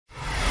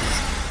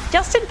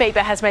Justin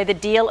Bieber has made the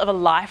deal of a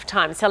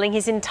lifetime, selling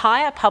his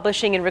entire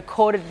publishing and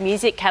recorded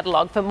music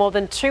catalogue for more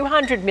than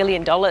 $200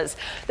 million.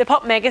 The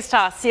pop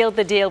megastar sealed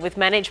the deal with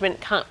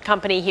management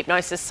company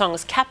Hypnosis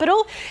Songs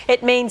Capital.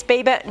 It means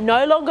Bieber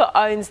no longer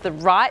owns the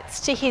rights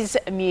to his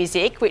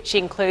music, which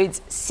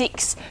includes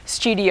 6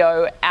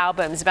 studio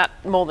albums, about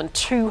more than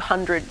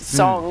 200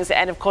 songs,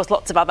 and of course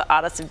lots of other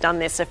artists have done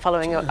this, so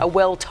following a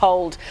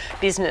well-told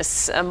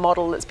business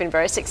model that's been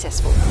very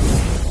successful.